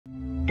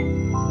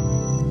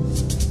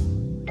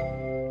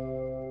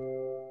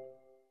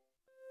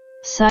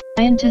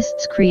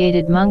Scientists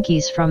created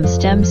monkeys from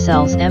stem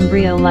cells'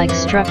 embryo-like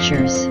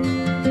structures.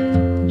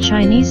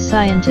 Chinese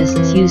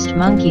scientists used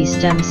monkey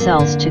stem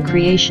cells to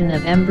creation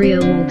of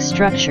embryo-like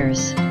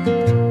structures.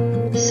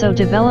 So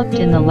developed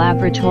in the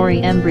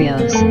laboratory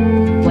embryos,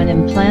 when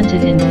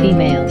implanted in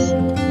females,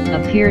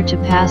 appear to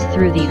pass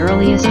through the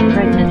earliest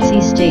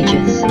pregnancy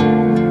stages.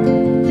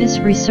 This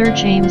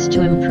research aims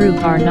to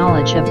improve our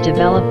knowledge of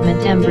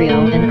development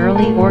embryo and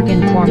early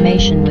organ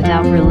formation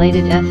without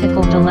related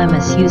ethical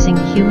dilemmas using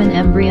human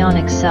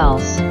embryonic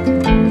cells.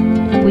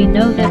 We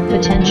know that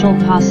potential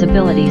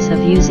possibilities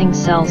of using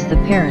cells the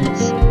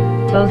parents,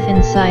 both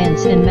in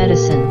science and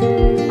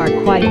medicine,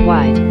 are quite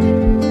wide.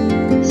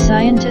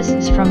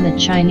 Scientists from the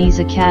Chinese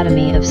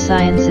Academy of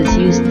Sciences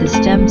used the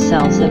stem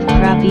cells of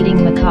crab-eating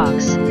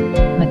macaques,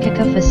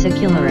 Macaca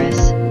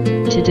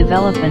fascicularis, to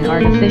develop an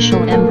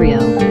artificial embryo.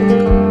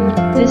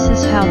 This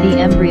is how the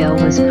embryo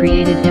was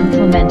created,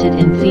 implemented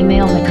in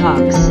female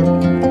macaques.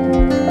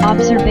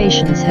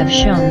 Observations have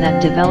shown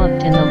that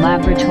developed in the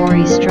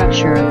laboratory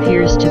structure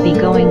appears to be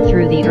going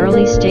through the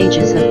early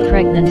stages of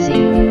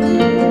pregnancy.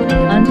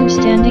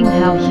 Understanding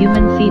how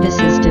human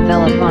fetuses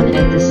develop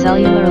at the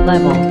cellular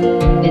level,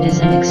 it is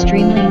an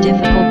extremely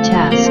difficult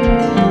task.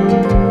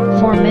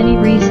 For many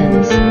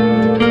reasons,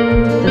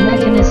 the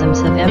mechanisms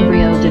of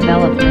embryo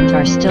development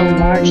are still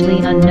largely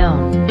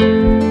unknown.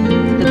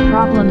 The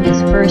problem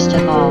is, first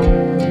of all,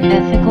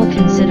 ethical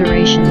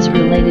considerations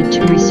related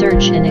to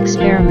research and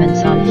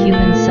experiments on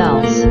human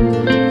cells.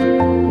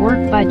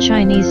 Work by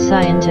Chinese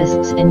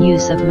scientists and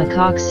use of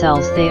macaque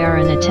cells, they are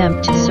an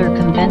attempt to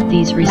circumvent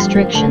these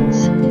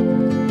restrictions.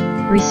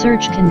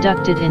 Research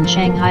conducted in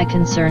Shanghai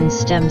concerns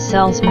stem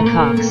cells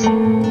macaques,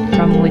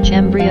 from which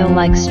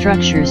embryo-like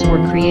structures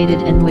were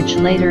created and which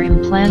later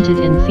implanted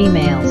in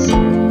females.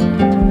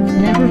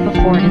 Never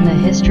before in the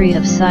history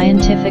of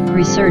scientific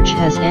research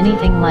has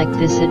anything like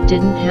this. It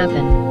didn't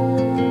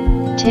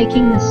happen.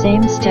 Taking the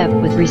same step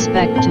with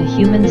respect to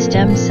human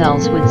stem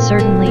cells would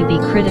certainly be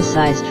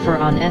criticized for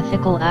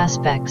unethical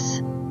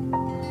aspects.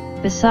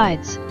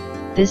 Besides,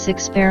 this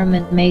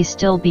experiment may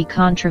still be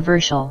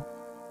controversial.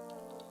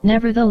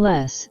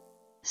 Nevertheless,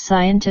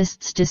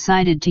 scientists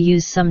decided to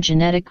use some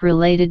genetic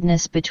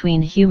relatedness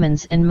between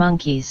humans and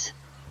monkeys.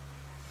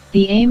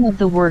 The aim of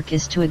the work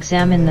is to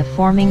examine the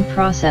forming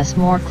process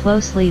more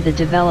closely, the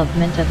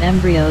development of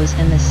embryos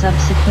and the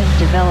subsequent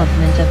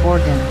development of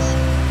organs.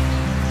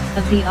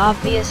 Of the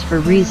obvious for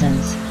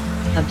reasons,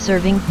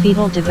 observing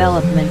fetal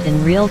development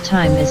in real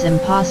time is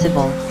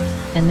impossible,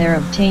 and their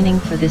obtaining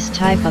for this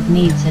type of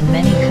needs in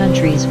many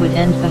countries would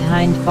end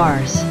behind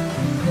bars.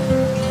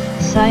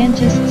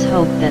 Scientists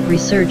hope that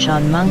research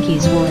on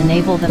monkeys will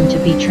enable them to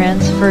be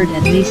transferred,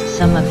 at least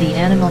some of the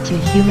animal to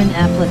human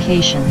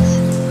applications.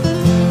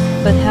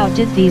 But how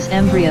did these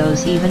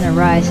embryos even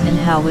arise, and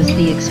how was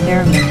the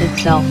experiment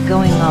itself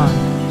going on?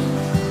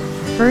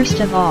 First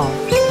of all,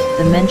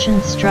 the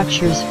mentioned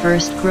structures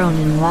first grown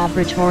in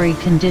laboratory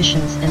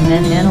conditions and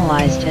then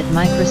analyzed at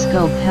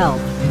microscope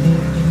help.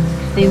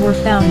 They were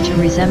found to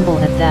resemble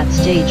at that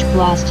stage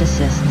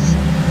blastocysts,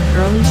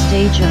 early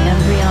stage of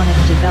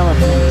embryonic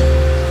development.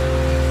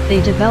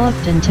 They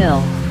developed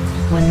until,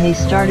 when they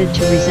started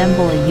to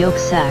resemble a yolk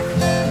sac,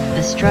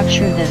 a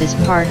structure that is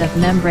part of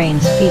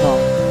membranes fetal.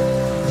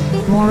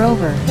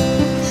 Moreover,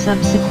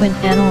 subsequent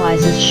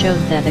analyses showed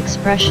that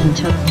expression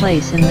took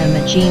place in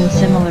them, a gene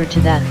similar to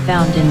that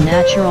found in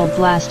natural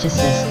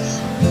blastocysts.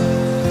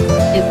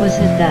 It was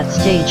at that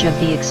stage of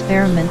the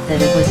experiment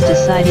that it was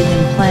decided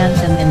to implant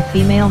them in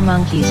female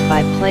monkeys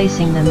by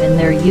placing them in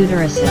their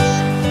uteruses.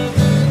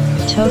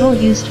 Total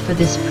used for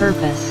this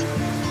purpose,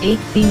 8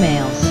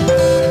 females.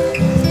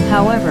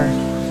 However,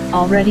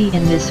 already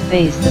in this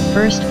phase the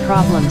first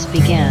problems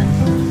began.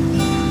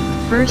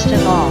 First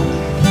of all,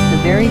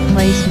 the very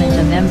placement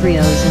of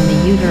embryos in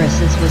the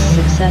uteruses was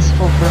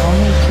successful for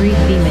only 3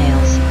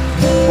 females,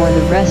 for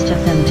the rest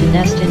of them to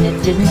nest in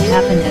it didn't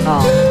happen at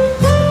all.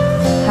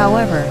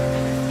 However,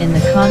 in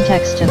the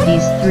context of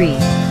these 3,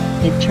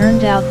 it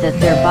turned out that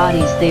their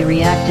bodies, they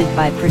reacted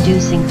by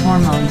producing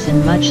hormones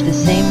in much the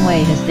same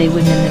way as they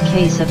would in the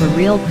case of a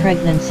real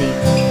pregnancy.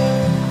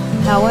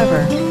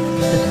 However,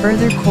 the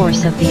further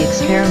course of the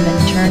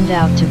experiment turned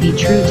out to be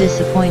true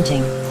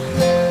disappointing.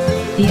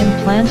 The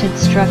implanted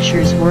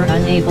structures were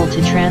unable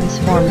to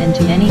transform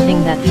into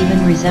anything that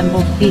even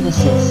resembled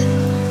fetuses.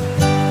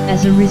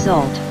 As a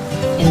result,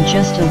 in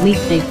just a week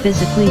they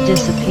physically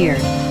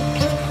disappeared.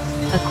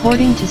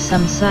 According to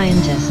some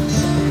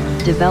scientists,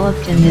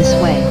 developed in this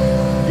way,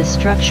 the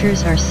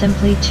structures are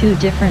simply too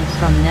different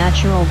from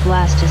natural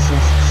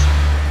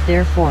blastocysts,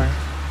 therefore,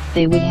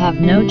 they would have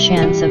no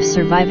chance of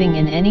surviving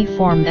in any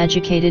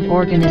form-educated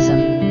organism.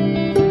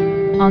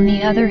 On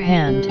the other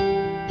hand,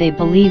 they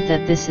believe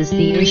that this is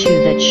the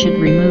issue that should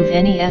remove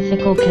any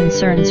ethical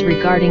concerns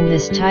regarding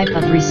this type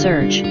of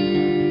research.